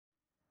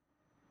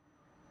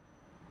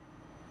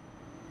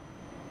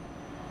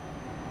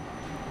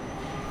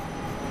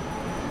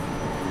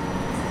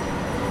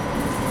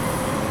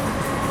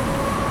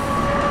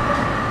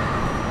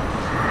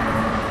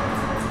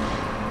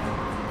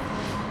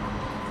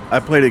I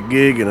played a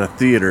gig in a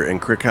theater in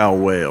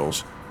Crickhowell,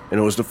 Wales, and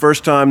it was the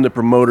first time the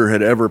promoter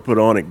had ever put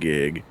on a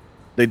gig.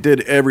 They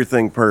did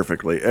everything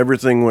perfectly.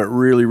 Everything went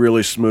really,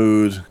 really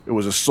smooth. It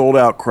was a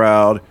sold-out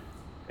crowd,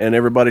 and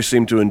everybody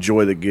seemed to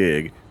enjoy the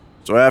gig.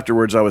 So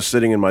afterwards, I was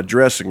sitting in my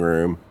dressing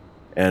room,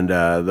 and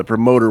the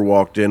promoter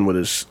walked in with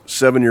his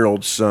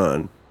 7-year-old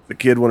son. The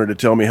kid wanted to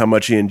tell me how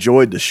much he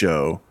enjoyed the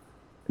show,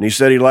 and he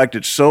said he liked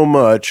it so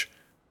much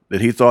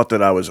that he thought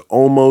that I was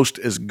almost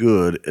as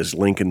good as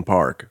Linkin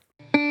Park.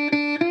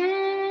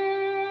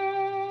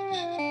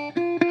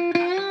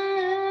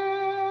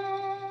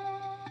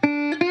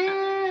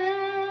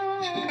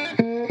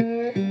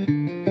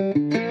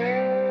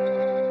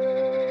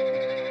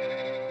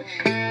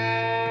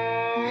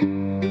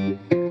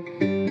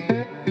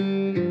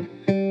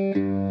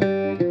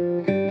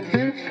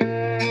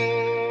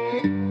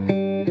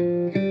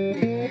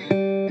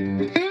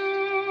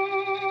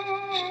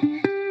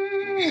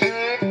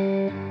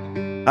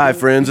 Hi,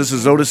 friends, this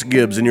is Otis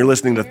Gibbs, and you're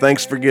listening to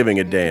Thanks for Giving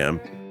a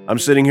Damn. I'm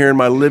sitting here in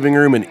my living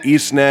room in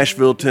East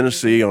Nashville,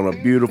 Tennessee on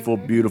a beautiful,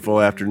 beautiful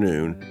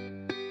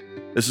afternoon.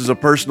 This is a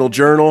personal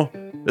journal.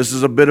 This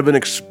is a bit of an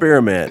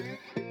experiment,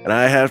 and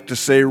I have to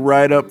say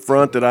right up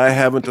front that I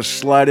haven't the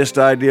slightest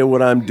idea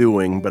what I'm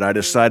doing, but I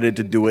decided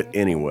to do it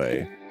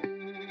anyway.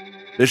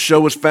 This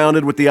show was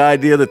founded with the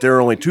idea that there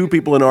are only two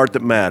people in art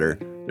that matter.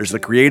 There's the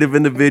creative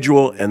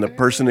individual and the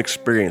person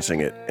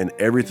experiencing it, and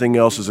everything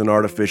else is an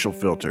artificial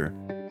filter.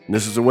 And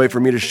this is a way for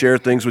me to share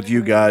things with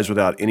you guys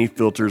without any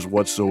filters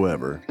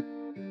whatsoever.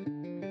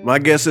 My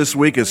guest this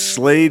week is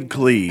Slade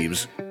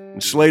Cleaves.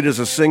 And Slade is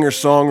a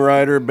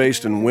singer-songwriter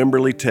based in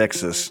Wimberley,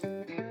 Texas.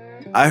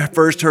 I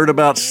first heard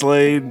about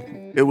Slade,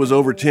 it was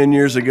over 10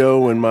 years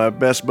ago when my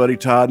best buddy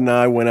Todd and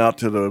I went out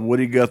to the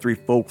Woody Guthrie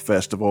Folk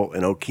Festival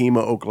in Okemah,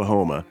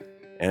 Oklahoma.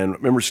 And I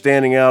remember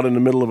standing out in the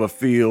middle of a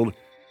field in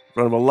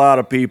front of a lot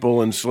of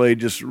people, and Slade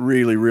just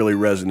really, really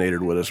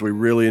resonated with us. We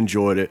really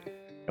enjoyed it.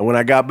 And when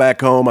I got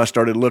back home, I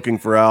started looking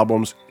for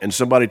albums, and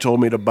somebody told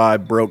me to buy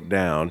Broke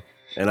Down.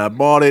 And I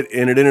bought it,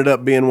 and it ended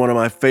up being one of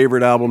my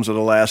favorite albums of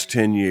the last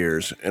 10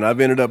 years. And I've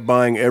ended up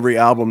buying every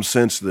album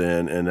since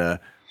then, and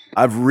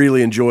I've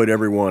really enjoyed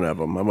every one of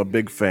them. I'm a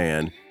big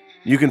fan.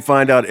 You can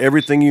find out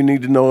everything you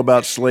need to know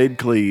about Slade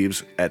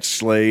Cleaves at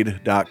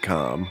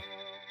slade.com.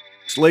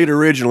 Slade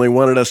originally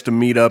wanted us to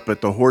meet up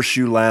at the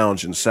Horseshoe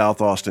Lounge in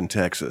South Austin,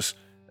 Texas.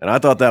 And I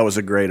thought that was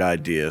a great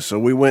idea, so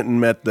we went and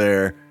met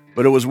there.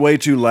 But it was way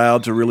too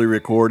loud to really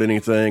record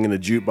anything, and the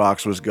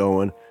jukebox was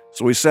going.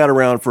 So we sat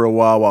around for a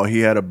while he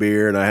had a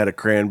beer and I had a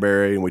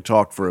cranberry, and we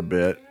talked for a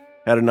bit.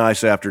 Had a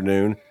nice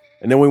afternoon.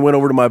 And then we went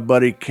over to my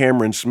buddy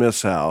Cameron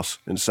Smith's house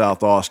in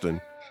South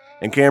Austin.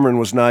 And Cameron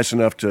was nice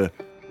enough to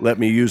let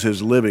me use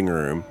his living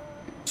room.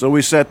 So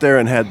we sat there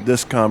and had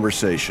this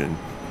conversation.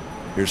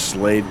 Here's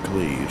Slade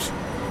Cleaves.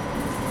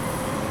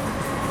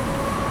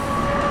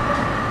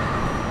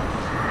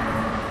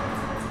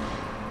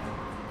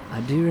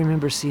 I do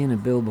remember seeing a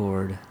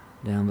billboard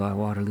down by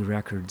Waterloo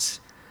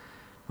Records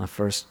my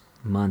first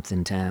month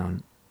in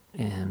town,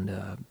 and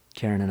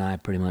Karen and I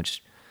pretty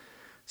much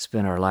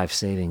spent our life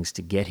savings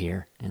to get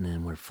here, and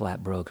then we're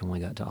flat broke when we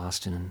got to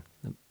Austin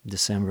in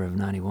December of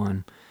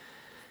 '91.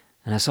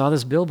 And I saw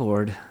this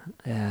billboard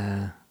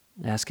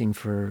asking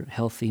for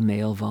healthy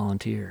male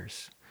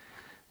volunteers,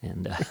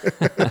 and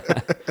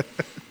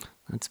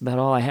that's about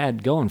all I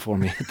had going for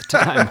me at the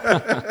time.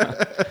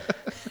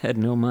 Had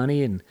no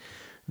money and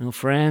no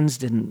friends,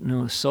 didn't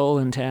know a soul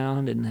in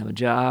town, didn't have a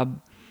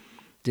job,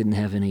 didn't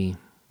have any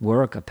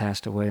work. I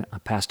passed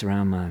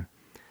around my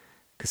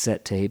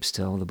cassette tapes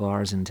to all the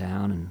bars in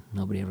town, and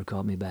nobody ever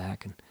called me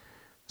back. And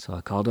so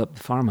I called up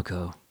the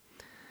Pharmaco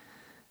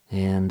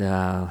and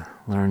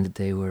learned that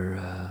they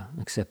were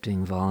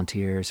accepting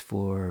volunteers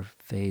for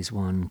phase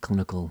 1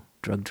 clinical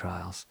drug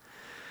trials.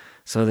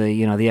 So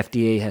the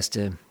FDA has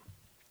to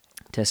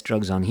test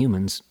drugs on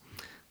humans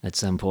at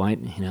some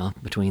point,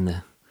 between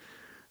the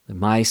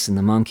mice and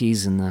the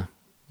monkeys and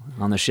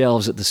on the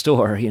shelves at the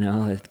store,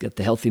 they've got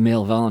the healthy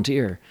male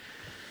volunteer.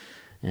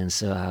 And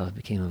so I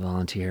became a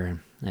volunteer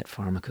at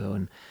Pharmaco,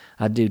 and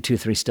I'd do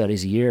 2-3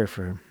 studies a year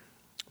for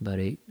about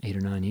 8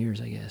 or 9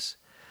 years, I guess.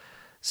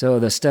 So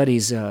the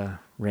studies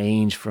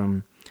range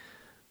from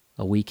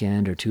a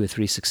weekend or 2 or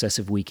 3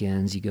 successive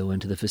weekends. You go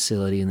into the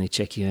facility and they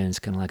check you in. It's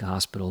kind of like a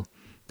hospital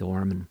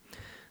dorm, and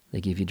they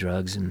give you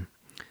drugs and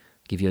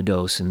give you a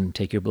dose and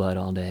take your blood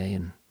all day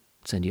and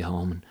send you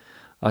home. And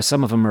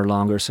some of them are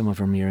longer, some of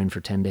them you're in for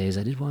 10 days.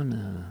 I did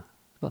one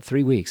about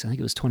 3 weeks. I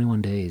think it was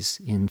 21 days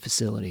in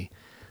facility.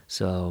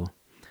 So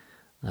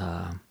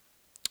I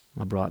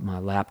brought my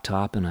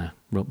laptop and I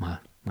wrote my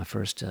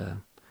first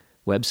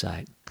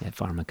website at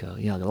Pharmaco.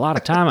 A lot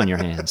of time on your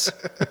hands.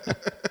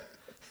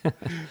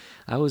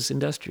 I was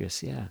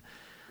industrious, yeah.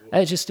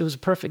 It was a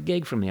perfect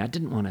gig for me. I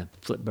didn't want to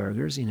flip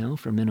burgers,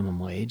 for minimum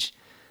wage.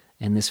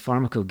 And this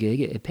Pharmaco gig,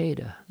 it paid,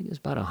 I think it was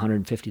about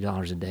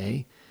 $150 a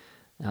day,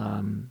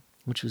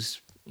 which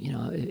was,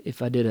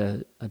 if I did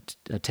a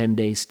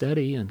 10-day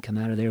study and come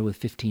out of there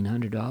with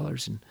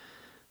 $1,500, and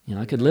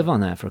I could live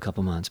on that for a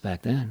couple months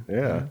back then.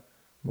 Yeah.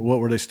 What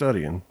were they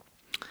studying?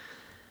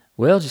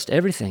 Well, just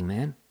everything,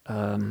 man.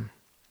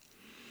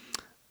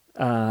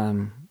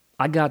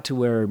 I got to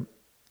where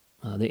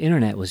the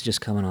internet was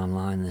just coming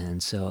online then,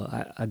 so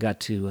I got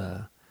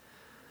to,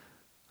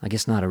 I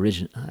guess not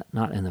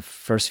in the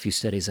first few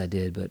studies I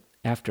did, but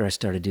after I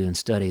started doing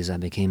studies, I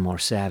became more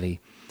savvy,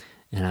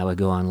 and I would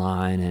go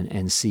online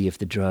and see if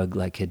the drug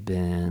like had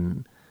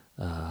been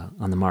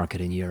on the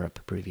market in Europe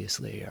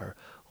previously,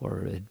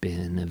 or had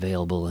been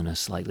available in a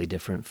slightly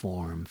different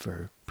form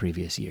for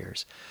previous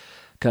years.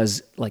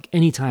 Because like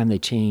anytime they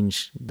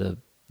change the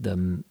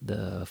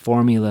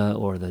formula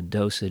or the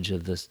dosage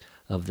of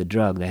the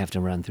drug, they have to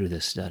run through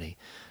this study.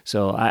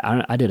 So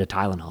I did a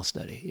Tylenol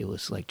study. It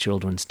was like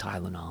children's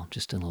Tylenol,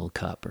 just in a little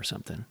cup or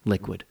something,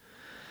 liquid.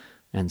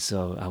 And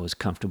so I was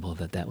comfortable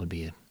that would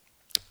be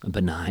a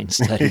benign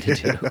study to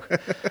do.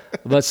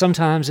 But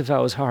sometimes if I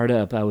was hard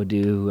up, I would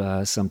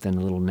do something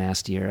a little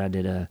nastier. I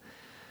did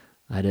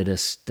a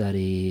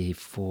study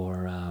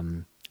for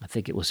I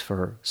think it was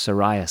for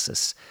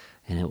psoriasis,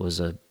 and it was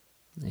a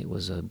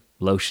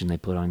lotion they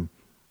put on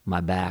my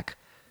back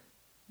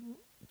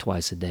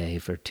twice a day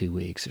for 2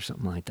 weeks or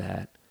something like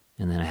that.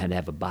 And then I had to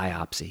have a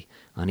biopsy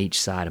on each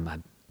side of my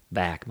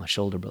back, my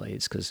shoulder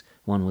blades, because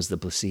one was the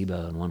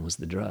placebo and one was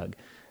the drug.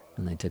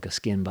 And they took a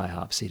skin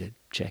biopsy to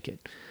check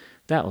it.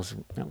 That was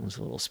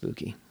a little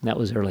spooky. That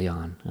was early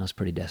on. I was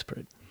pretty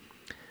desperate.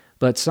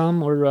 But some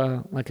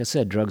were, like I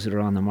said, drugs that are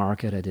on the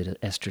market. I did an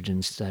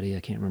estrogen study. I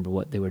can't remember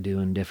what they were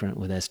doing different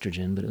with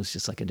estrogen, but it was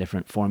just like a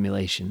different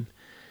formulation.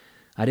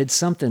 I did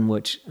something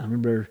which I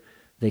remember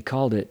they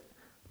called it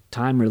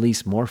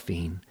time-release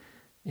morphine,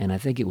 and I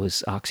think it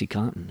was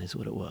OxyContin is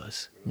what it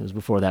was. It was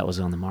before that was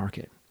on the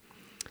market.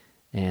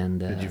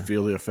 And did you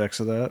feel the effects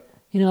of that?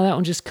 That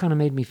one just kind of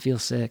made me feel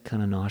sick,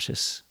 kind of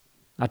nauseous.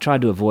 I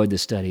tried to avoid the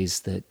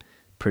studies that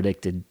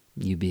predicted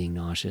you being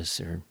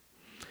nauseous or,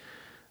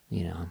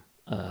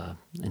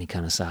 any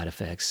kind of side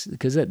effects,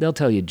 because they'll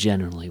tell you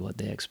generally what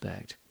they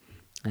expect,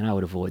 and I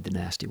would avoid the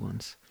nasty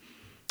ones.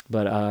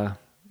 But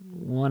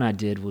one I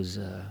did was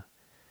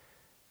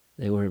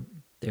they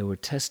were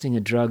testing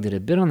a drug that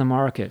had been on the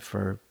market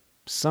for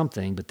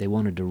something, but they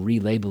wanted to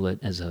relabel it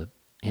as a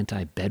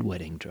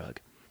anti-bedwetting drug.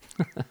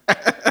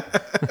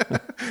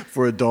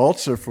 For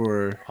adults or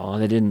for... Oh,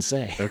 they didn't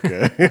say.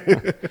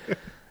 Okay.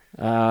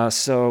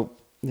 So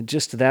the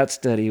gist of that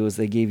study was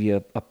they gave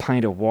you a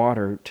pint of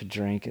water to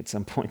drink at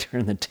some point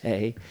during the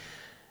day,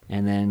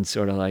 and then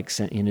sort of like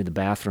sent you into the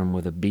bathroom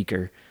with a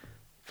beaker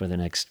for the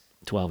next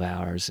 12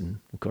 hours. And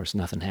of course,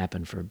 nothing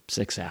happened for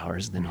 6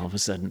 hours. And then all of a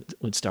sudden it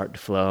would start to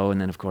flow.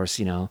 And then, of course,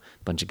 a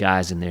bunch of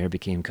guys in there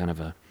became kind of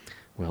a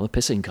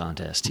pissing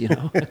contest,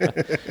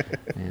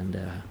 And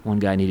one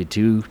guy needed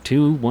two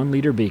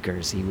 1-liter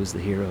beakers. He was the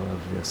hero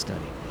of the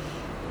study.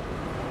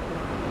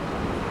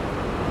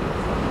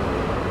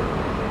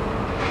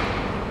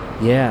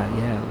 Yeah,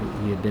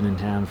 we had been in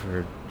town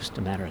for just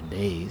a matter of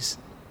days,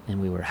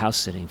 and we were house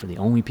sitting for the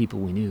only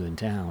people we knew in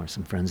town, were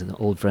some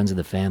old friends of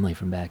the family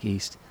from back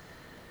east.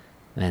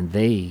 And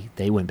they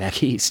went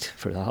back east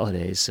for the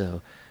holidays,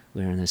 so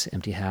we were in this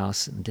empty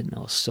house and didn't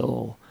know a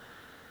soul,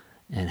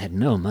 and had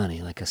no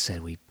money. Like I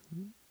said, we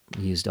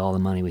used all the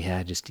money we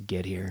had just to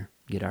get here,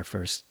 get our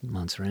first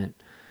month's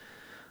rent.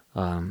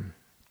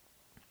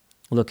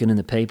 Looking in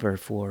the paper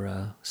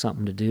for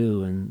something to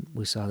do, and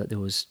we saw that there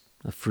was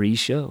a free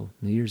show,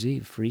 New Year's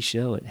Eve, free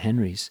show at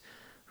Henry's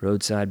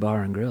Roadside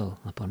Bar and Grill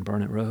up on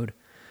Burnett Road.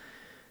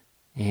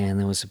 And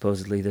there was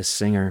supposedly this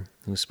singer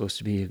who was supposed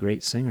to be a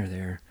great singer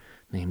there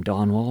named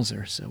Don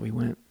Walser. So we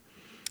went,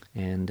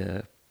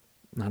 and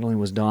not only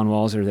was Don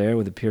Walser there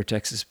with the Pure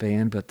Texas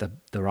Band, but the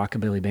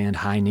rockabilly band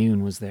High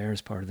Noon was there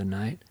as part of the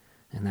night.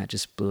 And that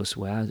just blew us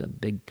away. I was a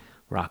big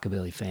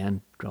rockabilly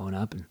fan growing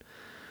up.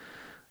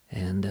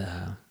 And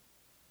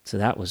so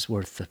that was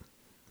worth the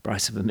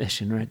price of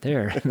admission right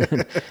there.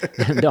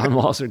 And Don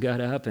Walser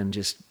got up and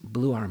just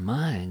blew our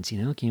minds.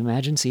 Can you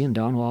imagine seeing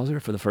Don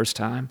Walser for the first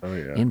time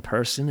in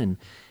person?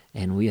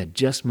 And we had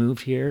just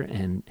moved here,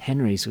 and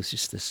Henry's was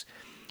just this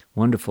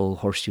wonderful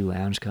horseshoe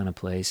lounge kind of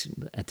place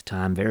at the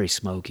time, very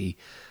smoky.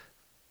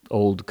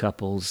 Old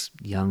couples,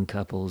 young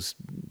couples,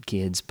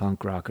 kids,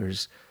 punk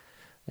rockers,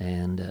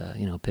 and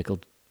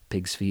pickled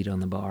pig's feet on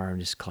the bar,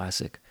 just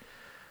classic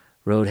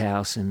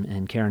Roadhouse.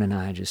 And Karen and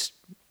I just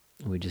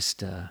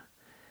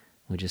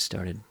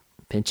started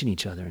pinching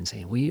each other and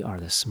saying, we are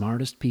the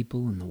smartest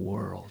people in the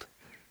world.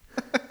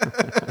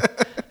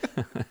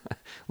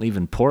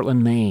 Leaving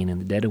Portland, Maine in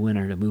the dead of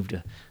winter to move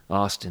to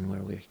Austin,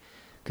 where we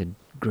could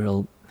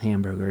grill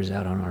hamburgers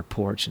out on our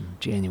porch in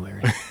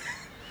January.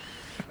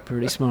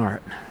 Pretty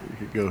smart. You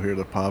could go hear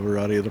the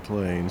Pavarotti of the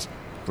Plains.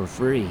 For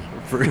free.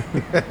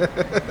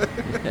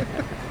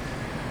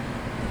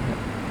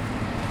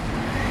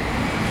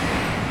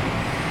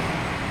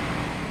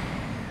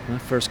 My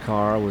first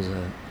car was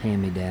a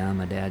hand-me-down.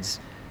 My dad's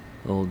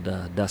old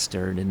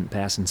Duster didn't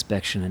pass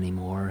inspection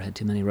anymore, had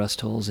too many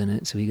rust holes in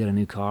it, so he got a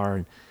new car,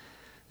 and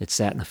it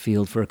sat in the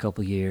field for a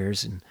couple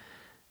years,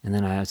 And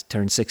then I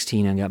turned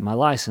 16 and got my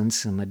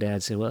license, and my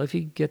dad said, well, if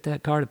you get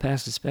that car to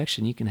pass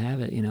inspection, you can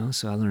have it, you know.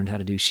 So I learned how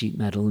to do sheet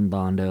metal and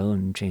Bondo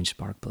and change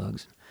spark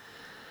plugs.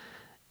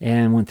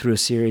 And went through a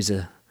series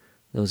of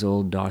those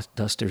old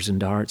Dusters and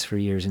Darts for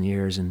years and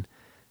years. And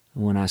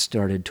when I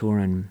started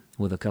touring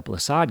with a couple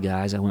of side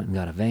guys, I went and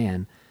got a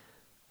van.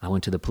 I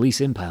went to the police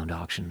impound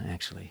auction,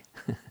 actually.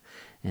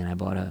 And I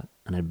bought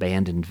an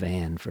abandoned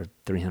van for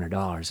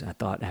 $300. I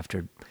thought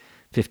after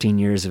 15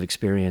 years of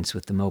experience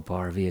with the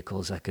Mopar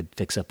vehicles, I could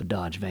fix up a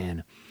Dodge van.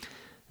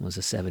 It was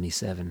a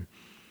 77.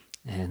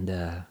 And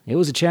it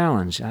was a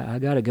challenge. I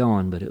got it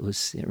going, but it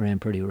ran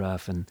pretty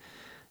rough. And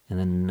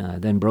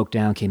then Broke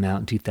Down came out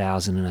in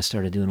 2000, and I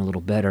started doing a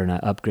little better, and I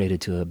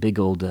upgraded to a big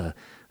old a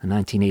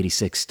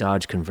 1986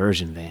 Dodge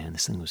conversion van.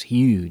 This thing was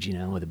huge, you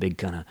know, with a big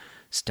kind of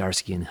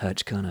Starsky and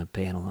Hutch kind of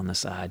panel on the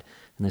side.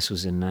 And this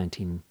was in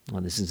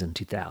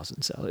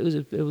 2000, so it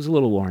was a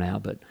little worn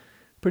out, but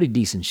pretty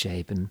decent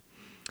shape.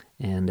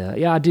 And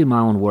I do my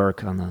own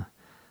work on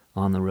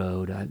the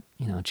road. I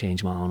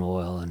change my own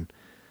oil, and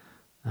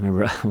I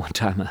remember one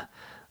time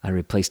I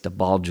replaced a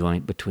ball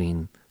joint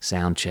between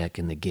sound check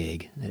and the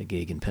gig at a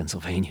gig in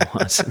Pennsylvania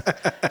once.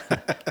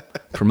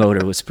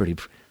 Promoter was pretty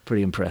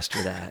impressed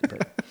with that.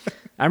 But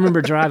I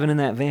remember driving in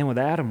that van with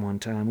Adam one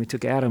time. We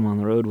took Adam on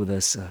the road with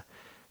us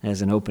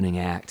as an opening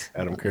act.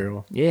 Adam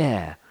Carroll?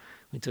 Yeah.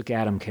 We took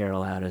Adam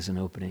Carroll out as an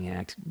opening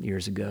act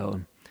years ago,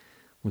 and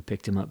we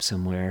picked him up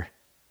somewhere.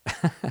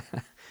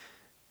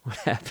 What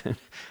happened?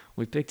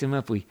 We picked him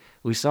up. We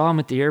saw him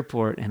at the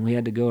airport, and we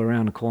had to go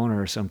around a corner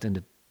or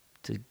something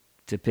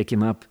to pick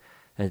him up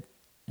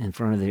in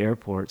front of the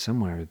airport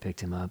somewhere. We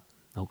picked him up,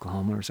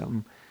 Oklahoma or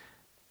something.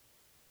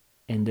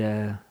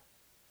 And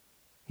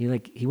he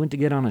went to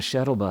get on a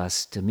shuttle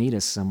bus to meet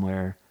us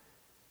somewhere,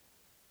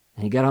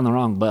 and he got on the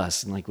wrong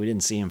bus, and we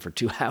didn't see him for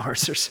 2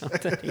 hours or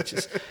something.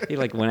 He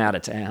went out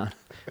of town.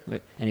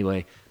 But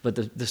anyway, but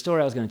the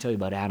story I was going to tell you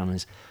about Adam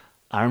is,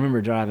 I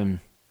remember driving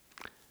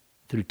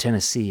through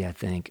Tennessee, I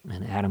think,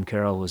 and Adam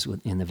Carroll was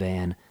in the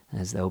van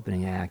as the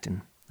opening act,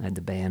 and I had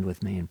the band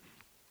with me,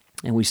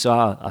 and we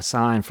saw a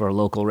sign for a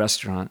local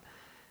restaurant,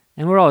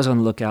 and we're always on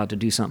the lookout to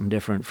do something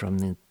different from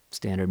the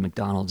standard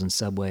McDonald's and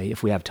Subway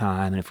if we have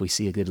time and if we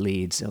see a good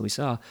lead. So we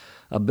saw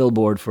a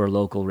billboard for a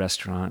local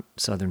restaurant,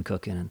 Southern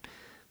cooking, and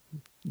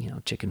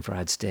chicken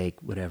fried steak,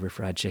 whatever,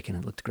 fried chicken.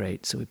 It looked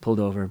great. So we pulled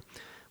over.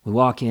 We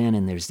walk in,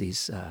 and there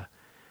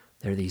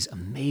are these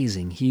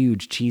amazing,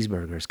 huge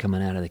cheeseburgers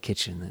coming out of the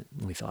kitchen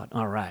that we thought,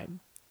 all right,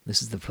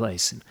 this is the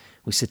place. And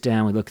we sit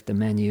down, we look at the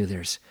menu.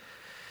 There's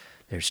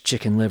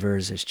chicken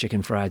livers, there's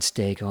chicken fried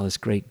steak, all this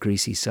great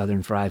greasy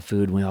Southern fried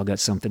food. And we all got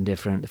something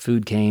different. The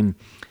food came,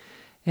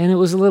 and it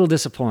was a little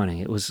disappointing.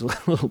 It was a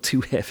little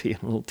too heavy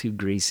and a little too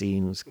greasy,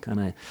 and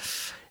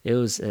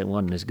it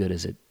wasn't as good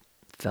as it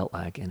felt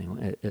like.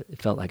 Anyway,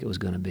 it felt like it was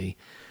going to be.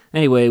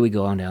 Anyway, we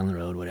go on down the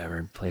road,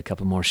 whatever, play a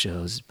couple more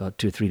shows. About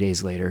 2 or 3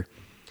 days later,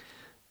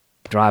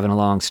 driving a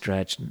long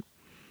stretch, and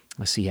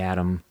I see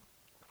Adam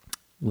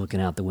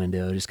looking out the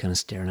window, just kind of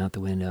staring out the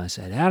window. I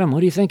said, Adam,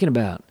 what are you thinking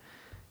about?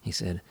 He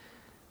said,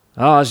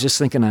 I was just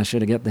thinking I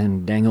should have got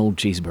them dang old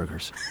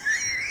cheeseburgers.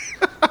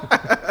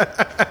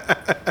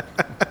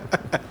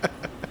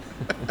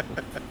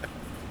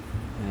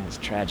 It's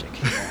tragic.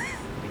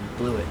 We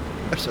blew it.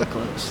 We were so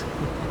close.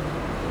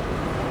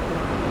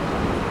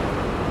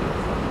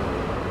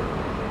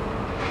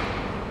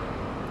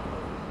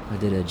 I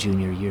did a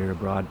junior year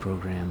abroad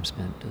program,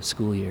 spent a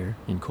school year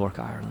in Cork,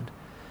 Ireland.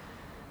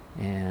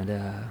 And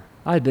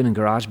I had been in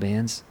garage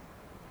bands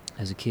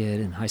as a kid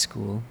in high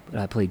school, but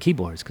I played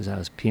keyboards because I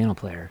was a piano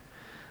player.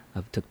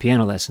 I took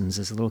piano lessons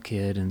as a little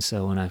kid, and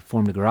so when I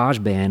formed a garage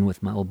band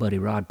with my old buddy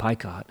Rod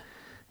Picott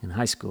in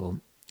high school,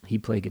 he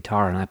played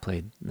guitar and I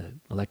played the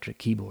electric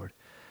keyboard.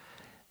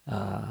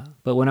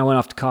 But when I went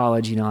off to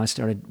college, I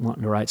started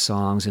wanting to write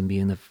songs and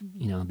being a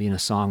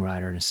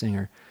songwriter and a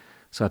singer.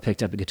 So I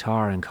picked up a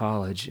guitar in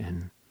college,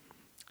 and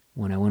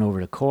when I went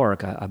over to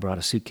Cork, I brought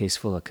a suitcase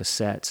full of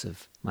cassettes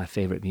of my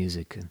favorite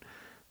music and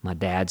my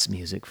dad's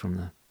music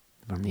from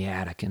the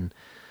attic. And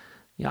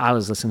I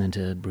was listening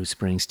to Bruce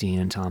Springsteen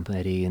and Tom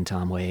Petty and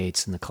Tom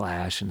Waits and The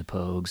Clash and the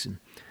Pogues,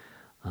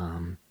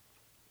 and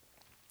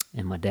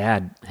my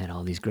dad had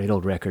all these great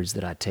old records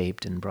that I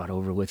taped and brought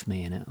over with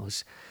me, and it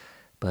was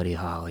Buddy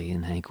Holly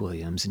and Hank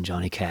Williams and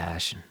Johnny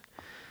Cash and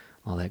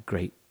all that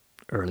great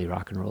early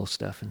rock and roll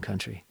stuff and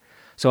country.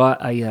 So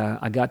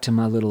I got to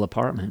my little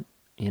apartment,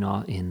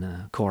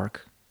 in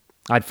Cork.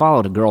 I'd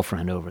followed a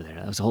girlfriend over there.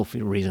 That was the whole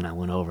reason I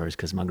went over, is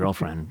because my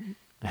girlfriend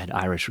had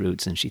Irish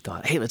roots, and she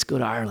thought, hey, let's go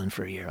to Ireland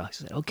for a year. I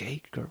said,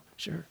 okay, girl,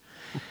 sure.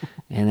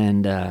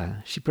 And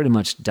then she pretty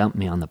much dumped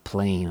me on the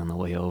plane on the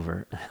way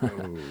over.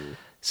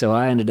 So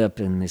I ended up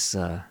in this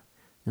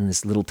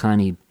little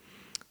tiny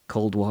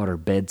cold water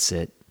bed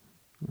sit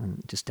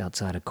just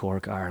outside of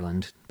Cork,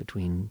 Ireland,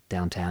 between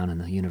downtown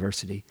and the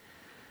university.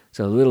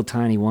 So a little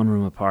tiny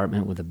one-room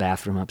apartment with a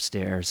bathroom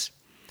upstairs,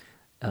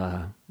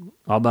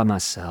 all by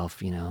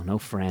myself, no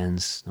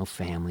friends, no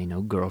family,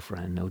 no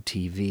girlfriend, no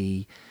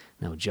TV,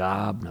 no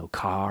job, no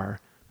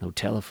car, no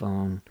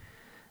telephone.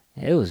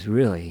 It was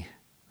really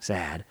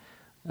sad.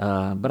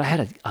 But I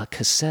had a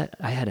cassette.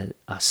 I had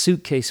a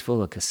suitcase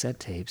full of cassette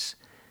tapes,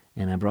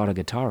 and I brought a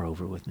guitar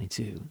over with me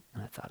too.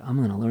 And I thought, I'm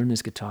going to learn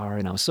this guitar.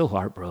 And I was so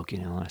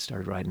heartbroken, I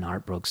started writing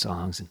heartbroken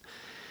songs,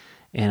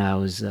 and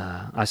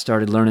I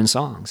started learning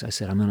songs. I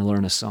said, I'm going to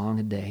learn a song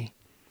a day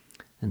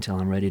until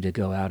I'm ready to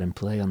go out and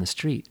play on the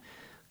street.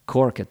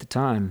 Cork at the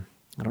time,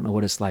 I don't know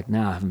what it's like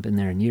now, I haven't been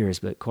there in years,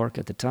 but Cork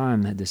at the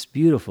time had this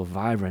beautiful,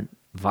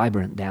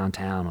 vibrant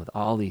downtown with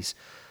all these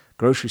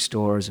grocery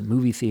stores and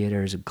movie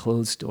theaters and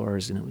clothes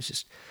stores, and it was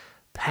just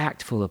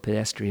packed full of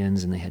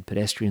pedestrians, and they had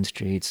pedestrian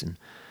streets and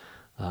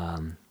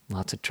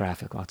lots of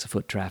traffic, lots of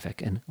foot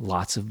traffic, and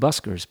lots of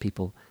buskers,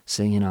 people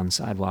singing on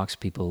sidewalks,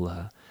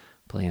 people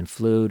playing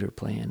flute or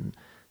playing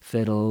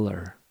fiddle,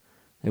 or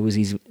there was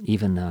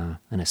even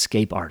an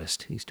escape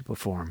artist who used to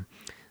perform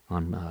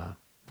on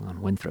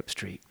Winthrop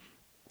Street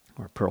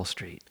or Pearl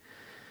Street.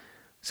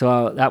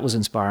 So that was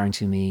inspiring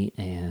to me,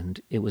 and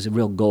it was a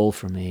real goal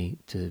for me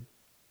to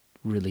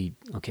really,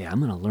 okay, I'm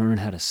going to learn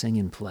how to sing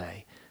and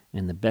play,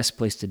 and the best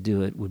place to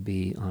do it would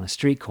be on a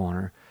street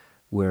corner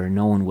where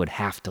no one would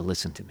have to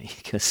listen to me,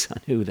 because I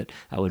knew that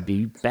I would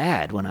be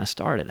bad when I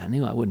started. I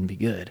knew I wouldn't be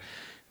good.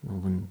 Well,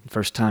 when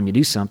first time you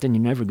do something,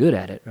 you're never good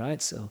at it,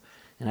 right? So,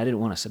 and I didn't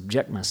want to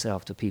subject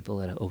myself to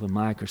people at an open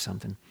mic or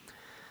something.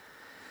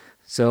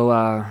 So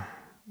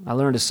I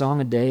learned a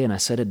song a day, and I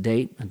set a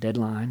date, a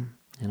deadline,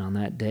 and on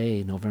that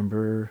day,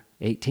 November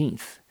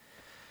 18th,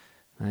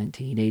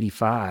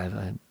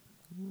 1985,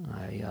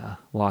 I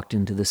walked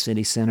into the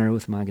city center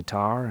with my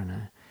guitar, and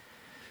I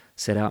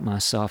set out my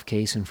soft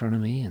case in front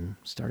of me and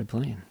started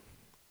playing.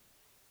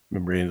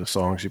 Remember any of the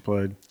songs you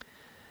played?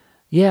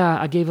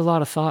 Yeah, I gave a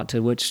lot of thought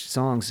to which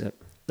songs,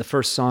 the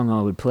first song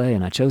I would play,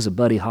 and I chose a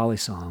Buddy Holly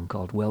song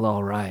called Well,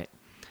 All Right.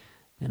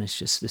 And it's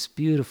just this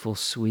beautiful,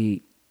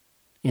 sweet,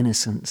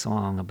 innocent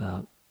song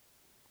about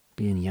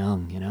being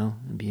young,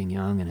 and being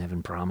young and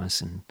having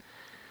promise, and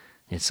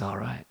it's all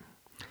right.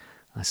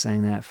 I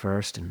sang that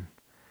first, and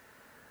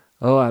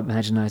I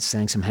imagine I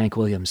sang some Hank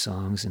Williams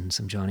songs and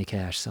some Johnny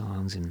Cash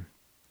songs, and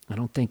I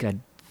don't think I'd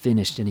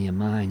finished any of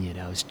mine yet.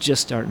 I was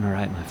just starting to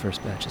write my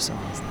first batch of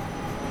songs.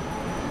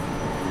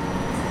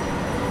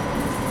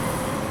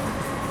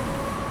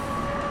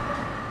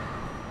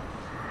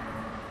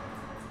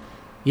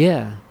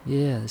 Yeah,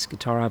 this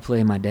guitar I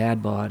play, my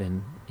dad bought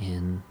in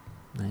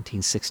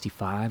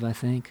 1965, I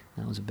think.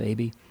 I was a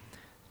baby.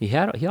 He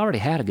already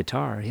had a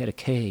guitar. He had a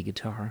Kay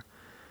guitar.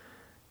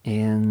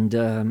 And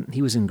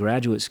he was in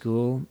graduate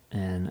school,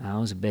 and I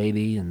was a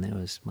baby, and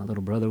my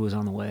little brother was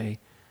on the way.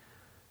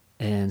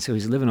 And so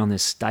he's living on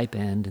this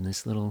stipend in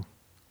this little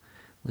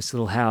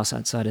house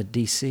outside of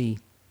D.C.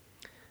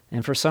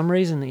 And for some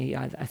reason,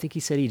 I think he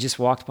said he just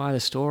walked by the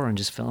store and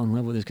just fell in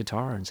love with his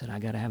guitar and said, I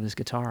got to have this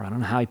guitar. I don't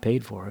know how he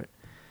paid for it.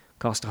 It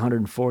cost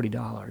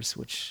 $140,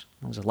 which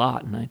was a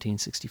lot in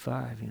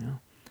 1965,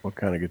 What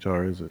kind of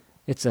guitar is it?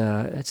 It's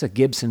a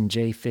Gibson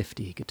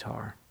J50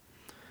 guitar.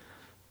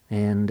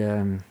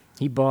 And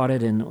he bought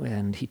it,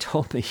 and he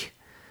told me,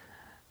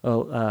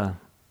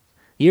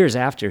 years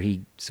after,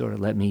 he sort of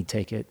let me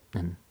take it,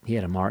 and he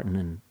had a Martin,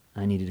 and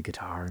I needed a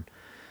guitar. And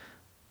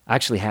I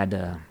actually had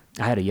a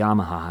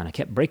Yamaha, and I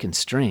kept breaking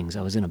strings.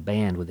 I was in a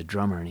band with a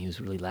drummer, and he was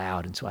really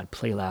loud, and so I'd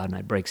play loud, and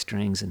I'd break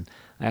strings. And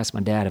I asked my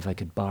dad if I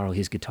could borrow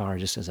his guitar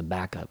just as a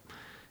backup,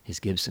 his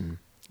Gibson.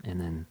 And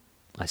then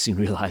I soon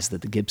realized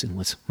that the Gibson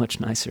was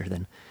much nicer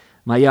than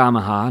my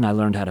Yamaha, and I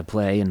learned how to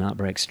play and not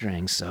break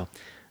strings. So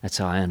that's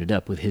how I ended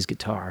up with his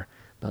guitar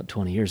about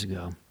 20 years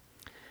ago.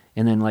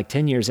 And then like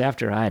 10 years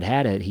after I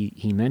had it,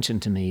 he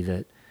mentioned to me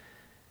that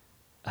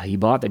he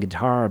bought the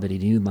guitar, but he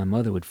knew my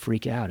mother would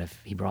freak out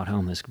if he brought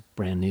home this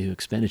brand new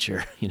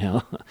expenditure,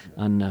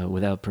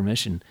 without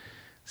permission.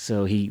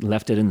 So he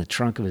left it in the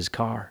trunk of his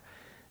car,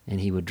 and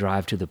he would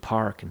drive to the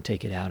park and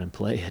take it out and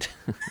play it,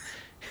 and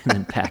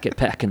then pack it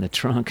back in the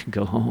trunk and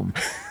go home.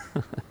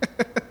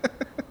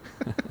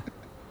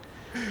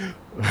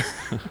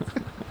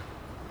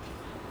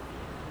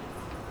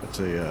 That's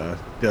a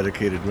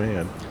dedicated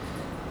man.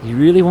 He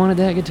really wanted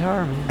that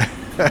guitar, man.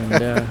 And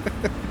I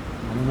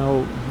don't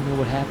know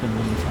what happened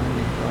when he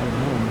finally brought it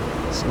home,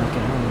 snuck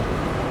it home.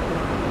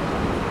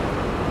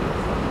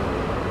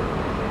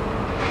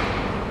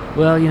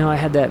 Well, I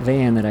had that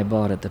van that I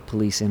bought at the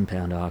police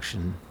impound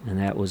auction, and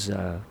that was,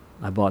 I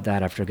bought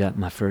that after I got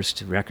my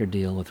first record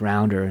deal with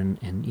Rounder, and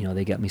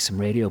they got me some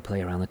radio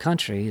play around the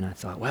country, and I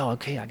thought, well,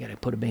 okay, I got to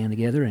put a band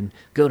together and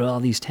go to all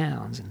these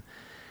towns,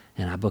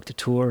 and I booked a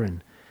tour,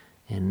 and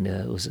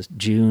it was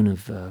June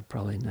of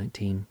probably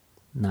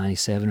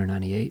 1997 or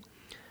 98.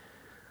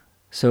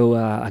 So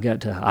I got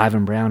to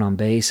Ivan Brown on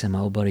bass and my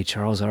old buddy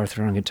Charles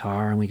Arthur on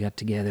guitar, and we got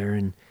together,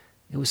 and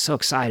it was so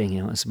exciting.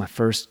 It was my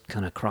first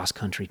kind of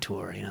cross-country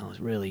tour. I was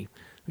really,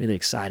 really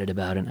excited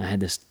about it. And I had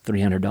this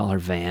 $300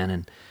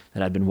 van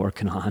that I'd been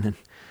working on and,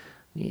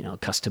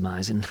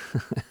 customizing.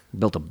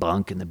 Built a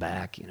bunk in the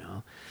back,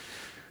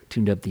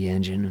 tuned up the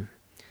engine.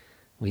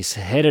 We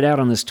headed out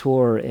on this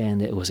tour,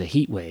 and it was a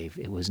heat wave.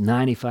 It was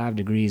 95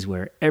 degrees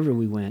wherever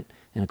we went.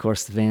 And, of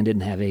course, the van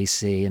didn't have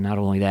AC. And not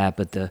only that,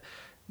 but the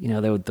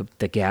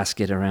the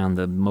gasket around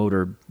the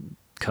motor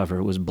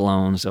cover was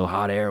blown, so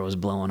hot air was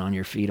blowing on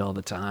your feet all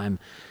the time.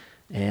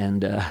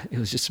 And it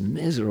was just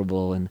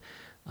miserable. And,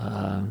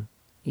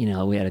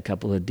 we had a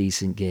couple of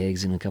decent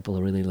gigs and a couple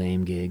of really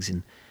lame gigs.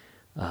 And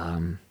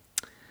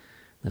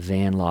the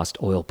van lost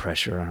oil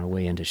pressure on our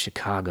way into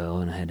Chicago,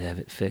 and I had to have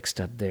it fixed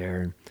up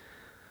there. And,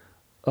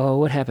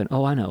 what happened?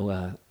 Oh, I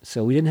know.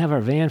 So we didn't have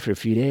our van for a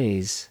few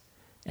days,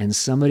 and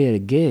somebody at a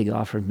gig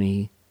offered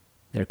me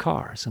their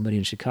car. Somebody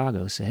in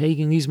Chicago said, hey, you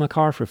can use my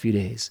car for a few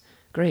days.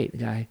 Great. The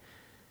guy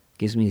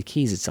gives me the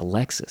keys. It's a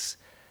Lexus.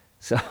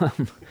 So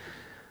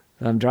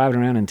I'm driving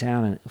around in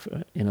town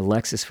in a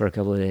Lexus for a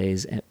couple of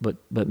days. But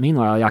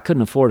meanwhile, I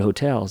couldn't afford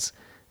hotels.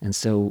 And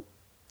so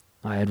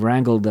I had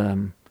wrangled,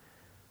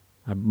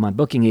 my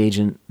booking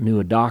agent knew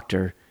a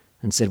doctor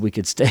and said we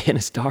could stay in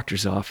his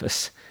doctor's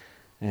office.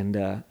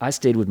 And I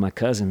stayed with my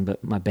cousin,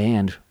 but my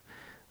band,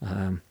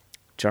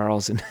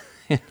 Charles and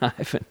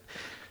Ivan,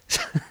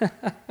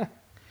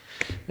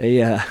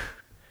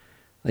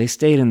 they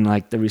stayed in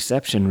like the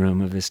reception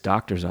room of this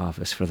doctor's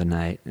office for the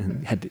night,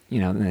 and had to,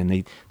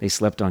 and they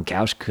slept on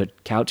couch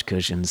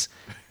cushions,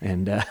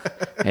 and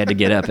had to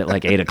get up at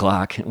like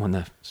 8:00 when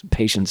the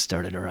patients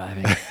started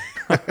arriving.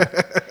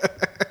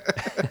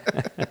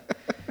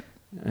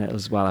 That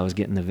was while I was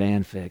getting the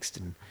van fixed,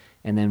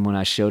 and then when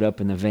I showed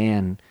up in the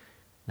van,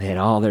 they had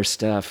all their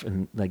stuff,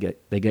 and they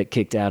got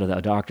kicked out of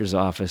the doctor's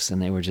office,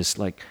 and they were just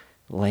like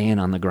laying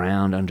on the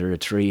ground under a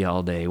tree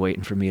all day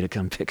waiting for me to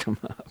come pick them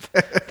up.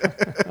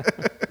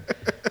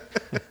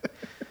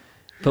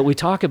 But we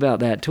talk about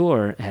that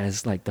tour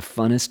as like the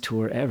funnest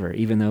tour ever,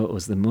 even though it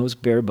was the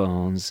most bare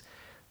bones,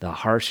 the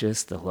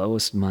harshest, the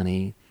lowest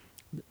money,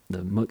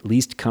 the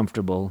least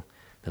comfortable,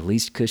 the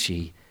least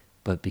cushy.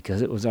 But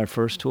because it was our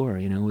first tour,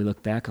 we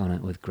look back on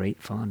it with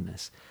great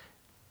fondness.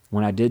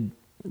 When I did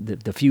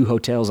the few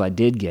hotels I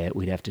did get,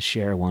 we'd have to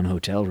share one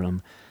hotel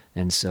room,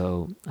 and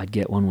so I'd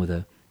get one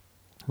with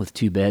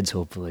 2 beds,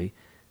 hopefully,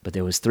 but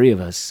there was 3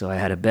 of us, so I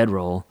had a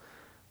bedroll.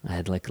 I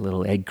had like a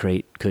little egg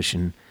crate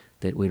cushion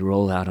that we'd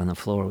roll out on the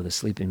floor with a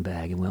sleeping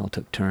bag, and we all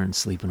took turns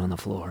sleeping on the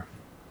floor.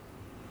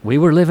 We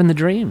were living the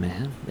dream,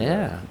 man.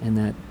 Yeah, in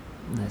that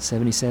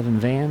 77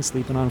 van,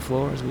 sleeping on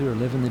floors, we were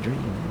living the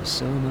dream. It was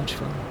so much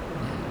fun.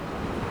 Yeah.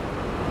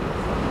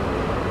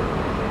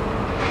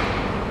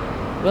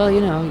 Well, you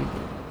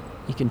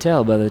can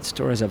tell by the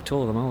stories I've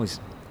told, I'm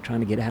always trying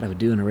to get out of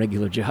doing a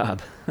regular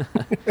job.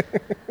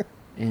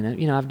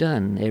 And I've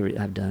done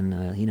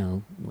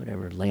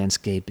whatever,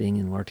 landscaping,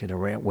 and worked at a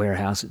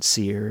warehouse at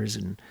Sears,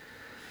 and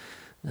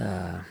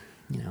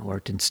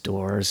worked in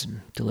stores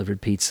and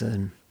delivered pizza.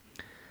 And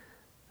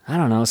I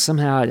don't know,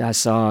 somehow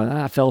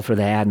I fell for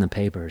the ad in the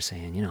paper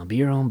saying, be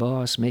your own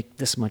boss, make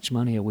this much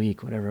money a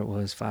week, whatever it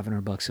was,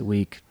 $500 a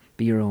week,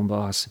 be your own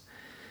boss.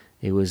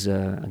 It was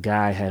a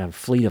guy had a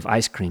fleet of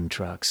ice cream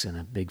trucks and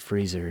a big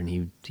freezer, and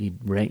he'd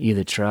rent you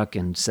the truck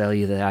and sell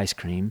you the ice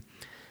cream,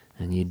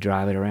 and you'd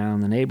drive it around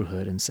the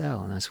neighborhood and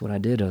sell. And that's what I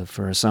did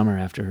for a summer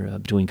after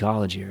between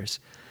college years.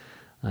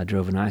 I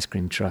drove an ice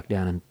cream truck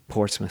down in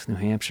Portsmouth, New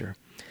Hampshire.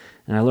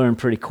 And I learned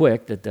pretty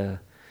quick that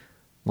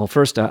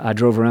first I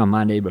drove around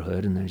my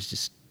neighborhood, and it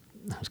was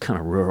kind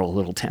of rural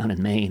little town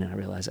in Maine, and I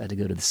realized I had to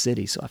go to the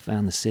city. So I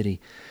found the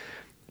city,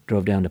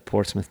 drove down to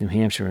Portsmouth, New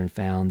Hampshire, and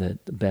found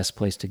that the best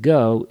place to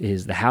go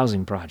is the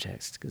housing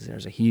projects, because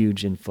there's a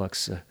huge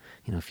influx,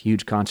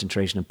 huge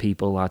concentration of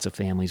people, lots of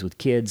families with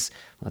kids,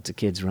 lots of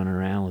kids running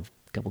around with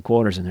a couple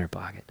quarters in their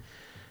pocket.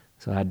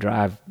 So I'd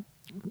drive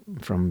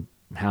from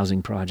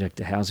housing project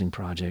to housing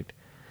project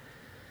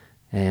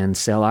and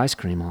sell ice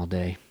cream all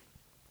day.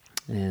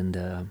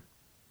 And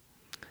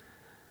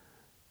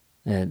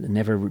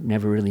never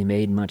really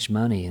made much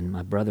money. And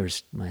my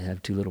brothers, I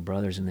have 2 little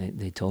brothers, and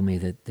they told me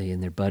that they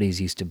and their buddies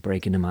used to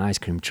break into my ice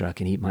cream truck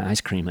and eat my ice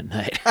cream at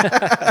night.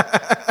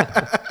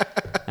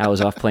 I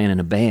was off playing in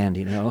a band,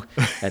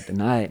 at the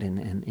night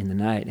and in the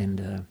night,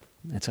 and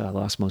that's how I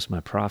lost most of my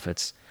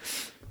profits.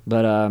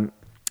 But I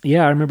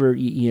remember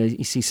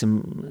you see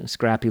some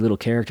scrappy little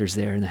characters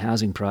there in the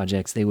housing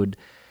projects. They were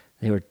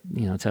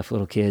tough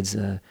little kids.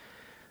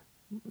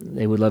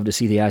 They would love to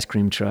see the ice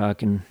cream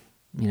truck and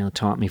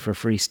taunt me for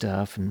free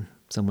stuff, and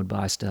some would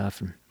buy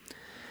stuff, and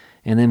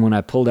then when I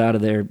pulled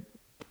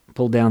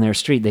down their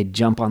street, they'd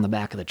jump on the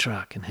back of the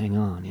truck and hang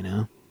on,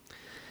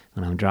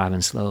 when I'm driving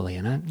slowly,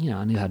 and I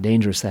knew how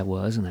dangerous that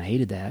was, and I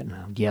hated that, and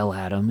I'd yell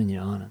at them,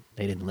 and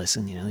they didn't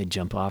listen, they'd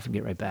jump off and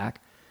get right back.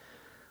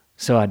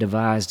 So I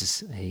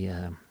devised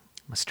a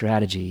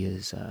strategy.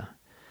 Is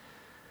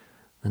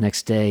the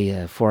next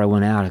day, before I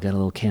went out, I got a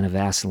little can of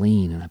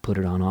Vaseline, and I put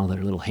it on all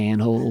their little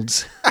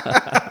handholds.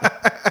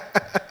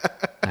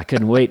 I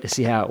couldn't wait to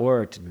see how it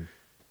worked. And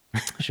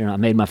sure enough, I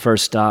made my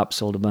first stop,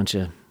 sold a bunch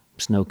of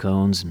snow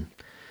cones and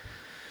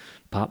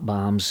pop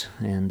bombs,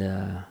 and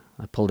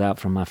I pulled out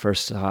from my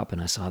first stop,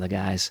 and I saw the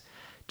guys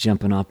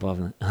jumping up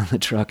on the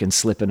truck and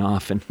slipping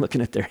off and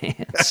looking at their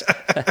hands.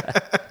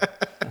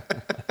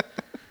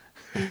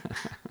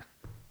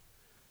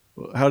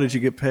 Well, how did you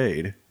get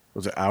paid?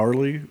 Was it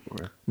hourly?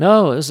 Or?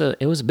 No, it was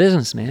a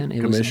business, man.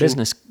 It was a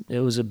business.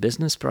 a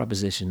business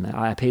proposition.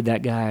 I paid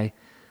that guy.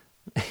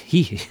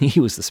 He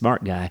was the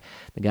smart guy,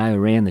 the guy who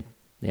ran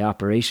the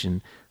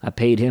operation. I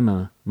paid him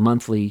a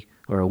monthly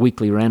or a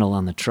weekly rental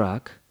on the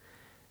truck,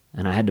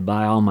 and I had to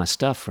buy all my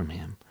stuff from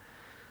him.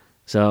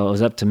 So it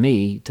was up to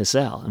me to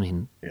sell. I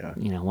mean,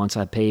 once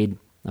I paid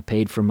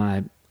for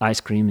my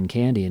ice cream and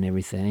candy and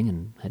everything,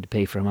 and had to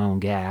pay for my own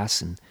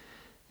gas, and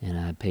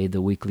I paid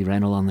the weekly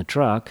rental on the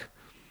truck,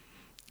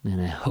 and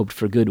I hoped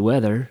for good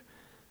weather,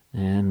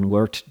 and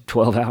worked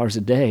 12 hours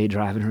a day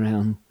driving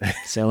around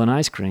selling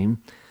ice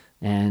cream.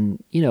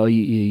 And,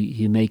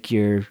 you make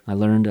I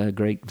learned a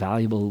great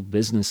valuable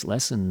business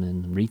lesson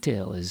in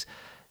retail is,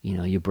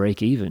 you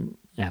break even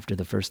after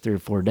the first 3 or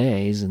 4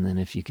 days. And then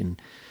if you can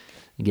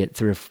get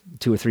 2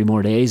 or 3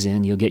 more days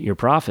in, you'll get your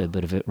profit.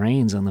 But if it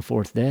rains on the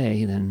 4th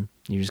day, then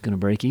you're just going to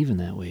break even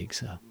that week.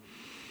 So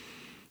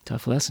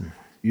tough lesson.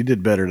 You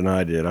did better than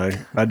I did.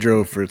 I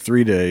drove for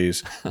 3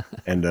 days,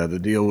 and the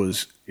deal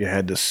was you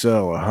had to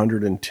sell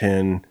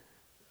 $110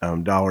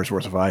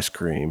 worth of ice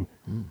cream,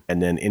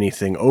 and then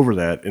anything over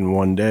that in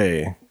 1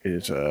 day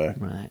is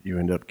you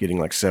end up getting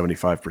like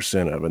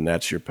 75% of, and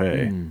that's your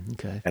pay.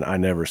 Okay. And I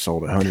never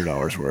sold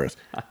 $100 worth.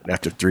 And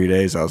after 3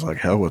 days, I was like,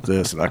 hell with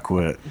this, and I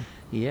quit.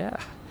 Yeah,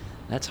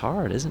 that's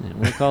hard, isn't it?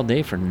 Work all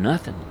day for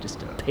nothing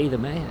just to pay the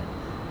man.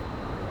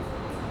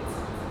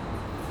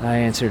 I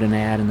answered an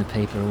ad in the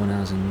paper when I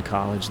was in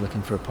college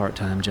looking for a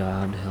part-time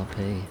job to help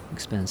pay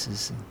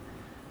expenses.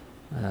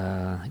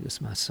 I think it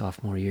was my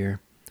sophomore year,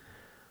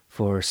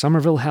 for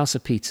Somerville House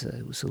of Pizza.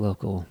 It was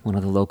one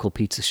of the local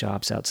pizza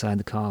shops outside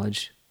the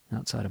college,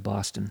 outside of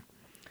Boston.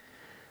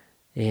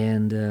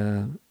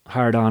 And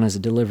hired on as a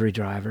delivery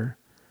driver,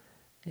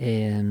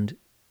 and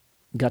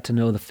got to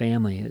know the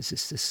family. It's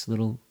just this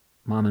little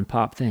mom and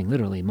pop thing.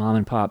 Literally, mom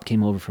and pop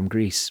came over from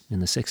Greece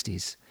in the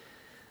 60s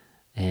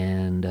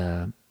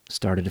and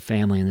started a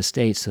family in the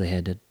States. So they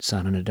had a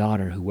son and a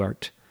daughter who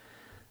worked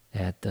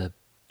at the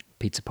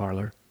pizza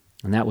parlor.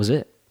 And that was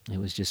it. It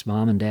was just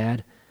mom and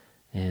dad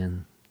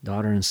and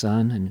daughter and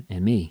son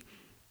and me.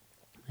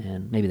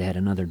 And maybe they had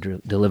another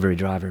delivery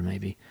driver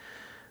maybe.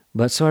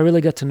 But so I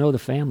really got to know the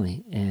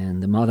family.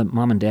 And the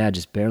mom and dad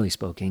just barely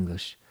spoke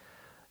English.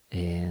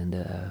 And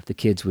the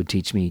kids would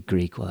teach me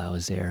Greek while I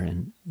was there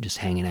and just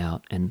hanging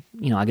out. And,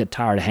 I got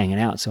tired of hanging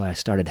out, so I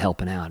started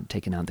helping out,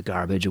 taking out the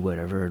garbage or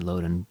whatever,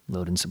 loading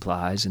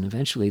supplies. And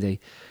eventually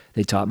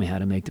they taught me how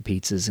to make the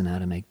pizzas and how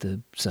to make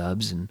the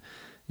subs. And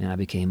I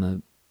became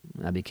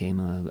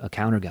a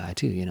counter guy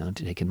too,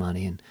 taking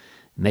money and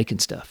making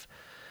stuff.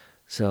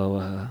 So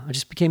I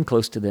just became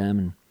close to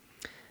them,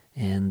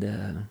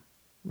 and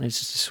it's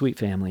just a sweet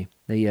family.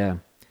 The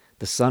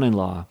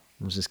son-in-law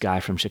was this guy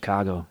from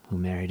Chicago who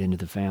married into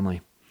the family,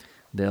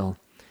 Bill,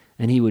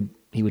 and he would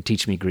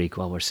teach me Greek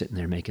while we're sitting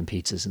there making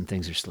pizzas and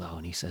things are slow.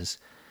 And he says,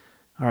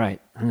 "All right,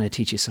 I'm going to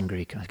teach you some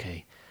Greek."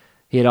 Okay.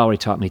 He had already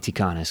taught me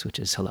tikanis, which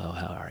is hello,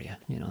 how are you?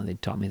 They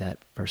taught me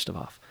that first of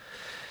all.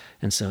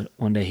 And so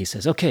one day he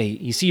says, "Okay,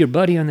 you see your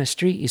buddy on the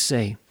street, you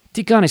say,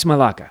 tikanis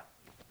malaka."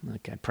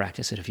 Okay, I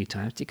practice it a few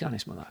times,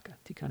 tikanis malaka,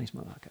 tikanis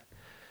malaka.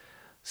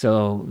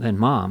 So then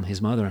Mom,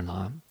 his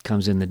mother-in-law,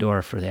 comes in the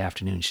door for the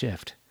afternoon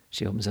shift.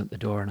 She opens up the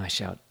door and I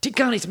shout,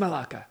 "Tikanis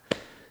malaka!"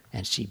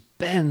 And she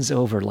bends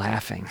over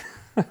laughing,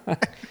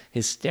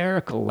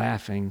 hysterical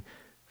laughing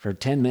for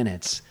 10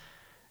 minutes.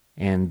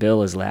 And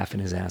Bill is laughing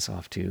his ass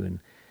off too.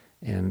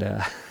 And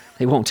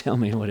they won't tell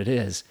me what it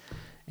is.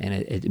 And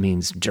it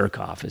means jerk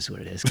off is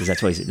what it is, because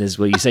this is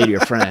what you say to your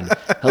friend.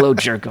 "Hello,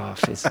 jerk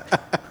off.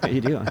 How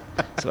you doing?"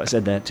 So I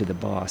said that to the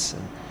boss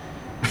and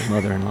the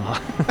mother-in-law.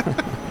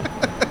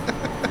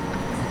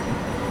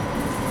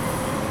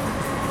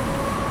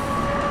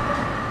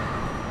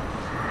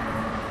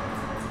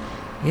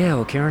 Yeah,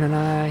 well, Karen and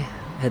I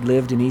had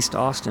lived in East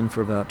Austin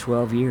for about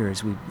 12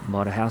 years. We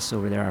bought a house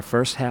over there. Our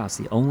first house,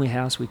 the only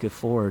house we could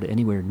afford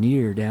anywhere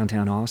near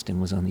downtown Austin,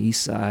 was on the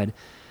east side.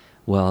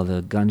 Well,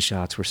 the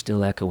gunshots were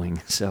still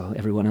echoing, so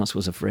everyone else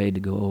was afraid to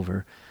go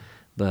over.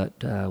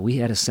 But we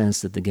had a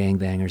sense that the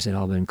gangbangers had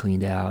all been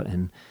cleaned out,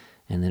 and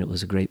that it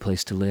was a great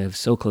place to live,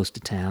 so close to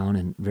town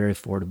and very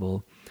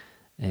affordable.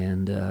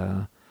 And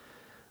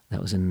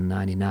that was in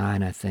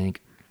 99, I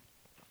think.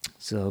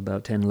 So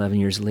about 10,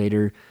 11 years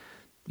later,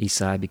 East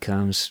Side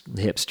becomes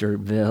the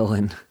hipsterville,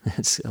 and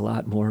it's a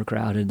lot more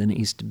crowded than it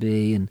used to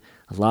be and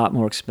a lot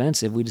more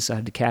expensive. We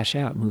decided to cash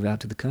out and move out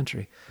to the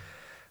country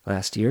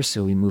last year,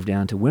 so we moved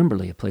down to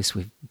Wimberley, a place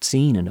we've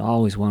seen and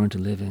always wanted to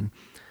live in.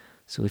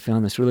 So we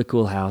found this really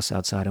cool house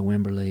outside of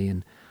Wimberley,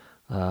 and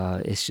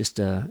it's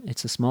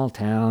a small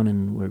town,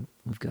 and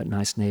we've got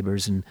nice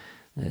neighbors, and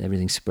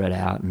everything's spread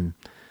out, and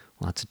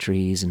lots of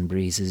trees and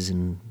breezes,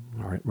 and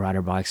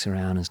rider bikes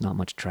around. There's not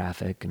much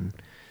traffic, and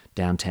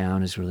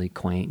downtown is really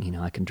quaint.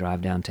 I can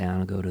drive downtown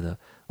and go to the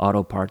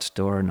auto parts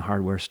store and the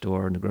hardware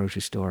store and the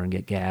grocery store and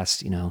get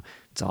gas.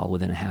 It's all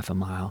within a half a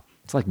mile.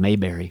 It's like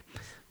Mayberry.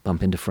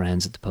 Bump into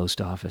friends at the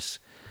post office.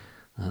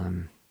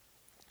 And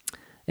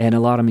a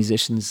lot of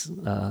musicians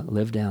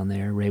live down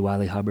there. Ray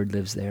Wiley Hubbard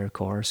lives there, of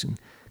course, and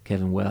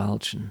Kevin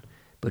Welch and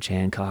Butch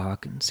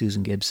Hancock and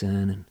Susan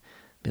Gibson and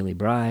Billy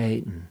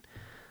Bright and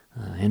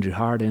Andrew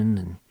Hardin,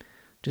 and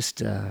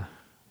just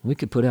we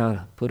could put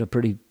a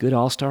pretty good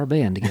all-star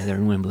band together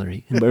in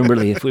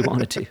Wimberley if we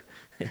wanted to.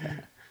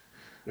 Yeah.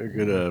 A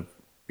good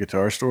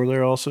guitar store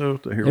there also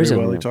to hear Ray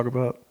Wiley talk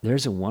about?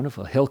 There's a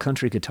wonderful Hill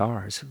Country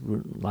Guitars,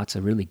 lots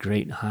of really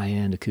great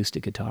high-end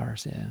acoustic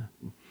guitars,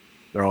 yeah.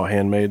 They're all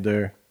handmade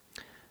there?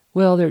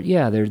 Well,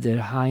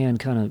 they're high-end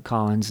kind of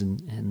Collins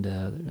and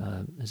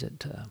is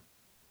it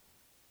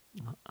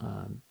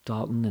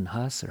Dalton and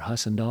Huss, or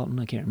Huss and Dalton?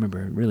 I can't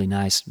remember. Really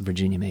nice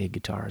Virginia-made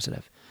guitars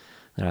that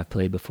I've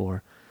played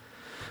before.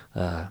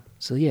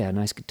 So yeah,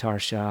 nice guitar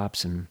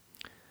shops, and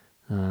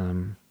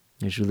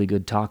there's really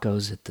good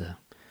tacos at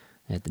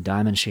the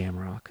Diamond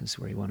Shamrock. Is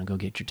where you want to go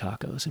get your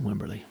tacos in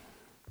Wimberley.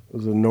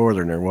 As a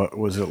northerner, what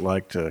was it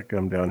like to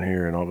come down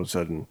here and all of a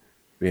sudden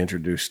be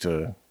introduced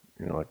to,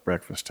 like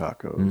breakfast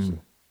tacos?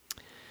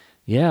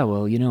 Yeah,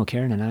 well,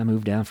 Karen and I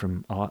moved down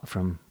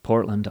from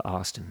Portland to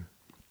Austin,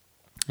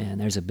 and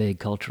there's a big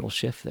cultural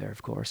shift there,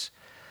 of course,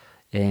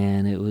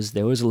 and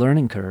there was a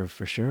learning curve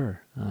for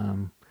sure.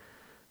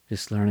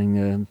 Just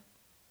learning.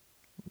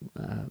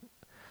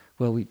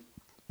 We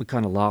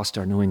kind of lost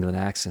our New England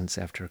accents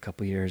after a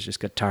couple of years.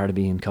 Just got tired of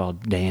being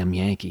called damn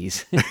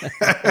Yankees.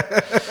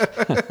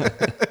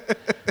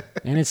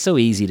 And it's so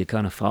easy to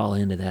kind of fall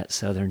into that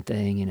Southern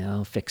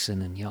thing,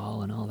 fixin' and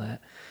y'all and all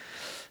that.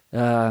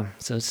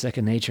 So it's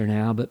second nature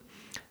now. But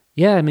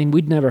yeah, I mean,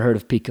 we'd never heard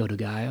of pico de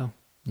gallo,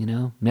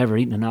 never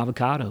eaten an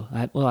avocado.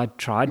 I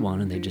tried one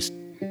and they just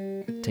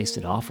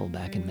tasted awful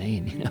back in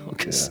Maine,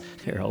 because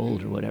they're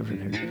old or whatever.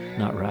 They're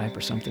not ripe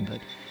or something.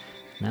 But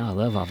now I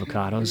love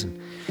avocados and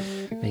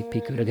make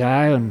pico de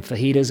gallo and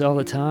fajitas all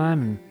the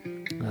time.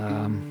 And,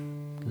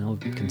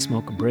 can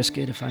smoke a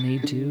brisket if I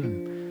need to,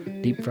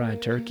 and deep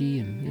fried turkey,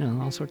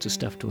 and, all sorts of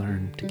stuff to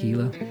learn.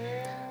 Tequila,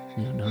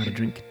 know how to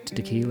drink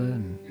tequila.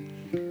 And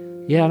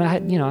yeah, and I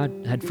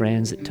had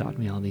friends that taught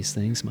me all these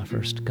things my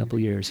first couple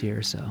years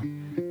here. So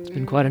it's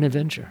been quite an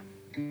adventure.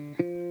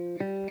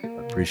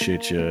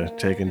 Appreciate you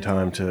taking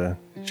time to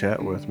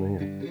chat with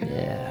me.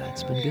 Yeah,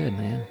 it's been good,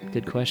 man.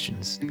 Good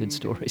questions, good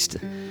stories to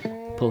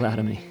pull out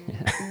of me.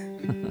 Yeah.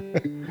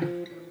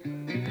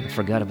 I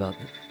forgot about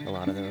a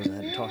lot of those. I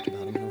hadn't talked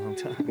about them in a long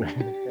time.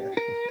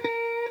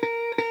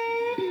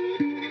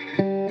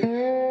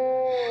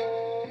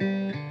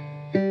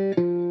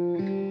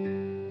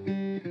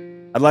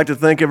 I'd like to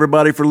thank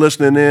everybody for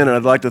listening in, and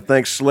I'd like to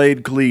thank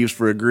Slade Cleaves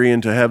for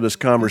agreeing to have this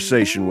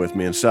conversation with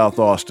me in South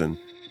Austin.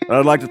 And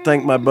I'd like to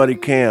thank my buddy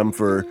Cam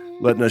for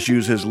letting us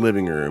use his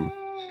living room.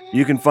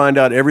 You can find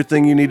out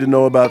everything you need to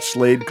know about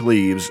Slade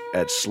Cleaves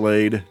at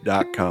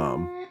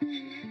slade.com.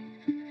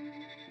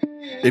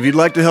 If you'd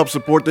like to help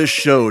support this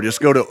show,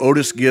 just go to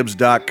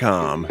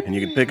otisgibbs.com and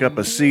you can pick up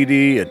a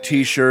CD, a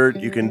t-shirt.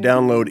 You can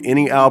download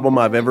any album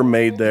I've ever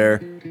made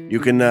there. You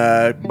can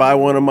buy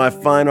one of my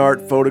fine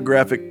art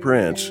photographic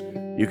prints.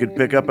 You could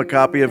pick up a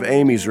copy of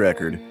Amy's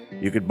record.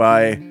 You could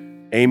buy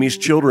Amy's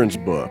children's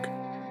book.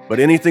 But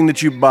anything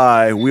that you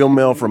buy, we'll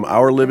mail from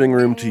our living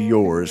room to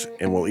yours,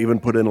 and we'll even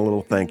put in a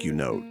little thank you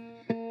note.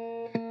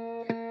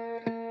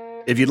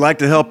 If you'd like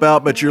to help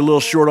out but you're a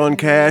little short on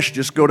cash,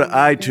 just go to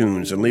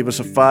iTunes and leave us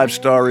a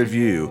 5-star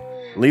review.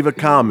 Leave a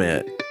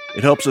comment.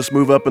 It helps us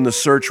move up in the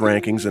search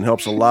rankings and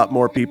helps a lot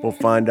more people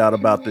find out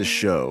about this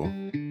show.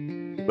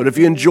 But if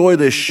you enjoy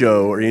this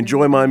show, or you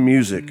enjoy my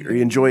music, or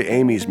you enjoy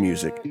Amy's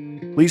music,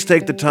 please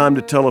take the time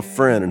to tell a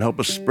friend and help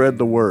us spread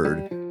the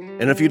word.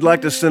 And if you'd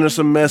like to send us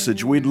a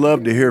message, we'd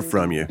love to hear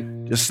from you.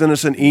 Just send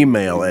us an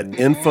email at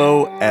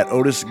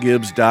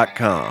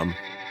info@otisgibbs.com.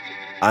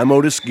 I'm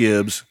Otis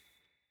Gibbs.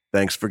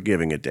 Thanks for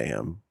giving a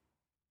damn.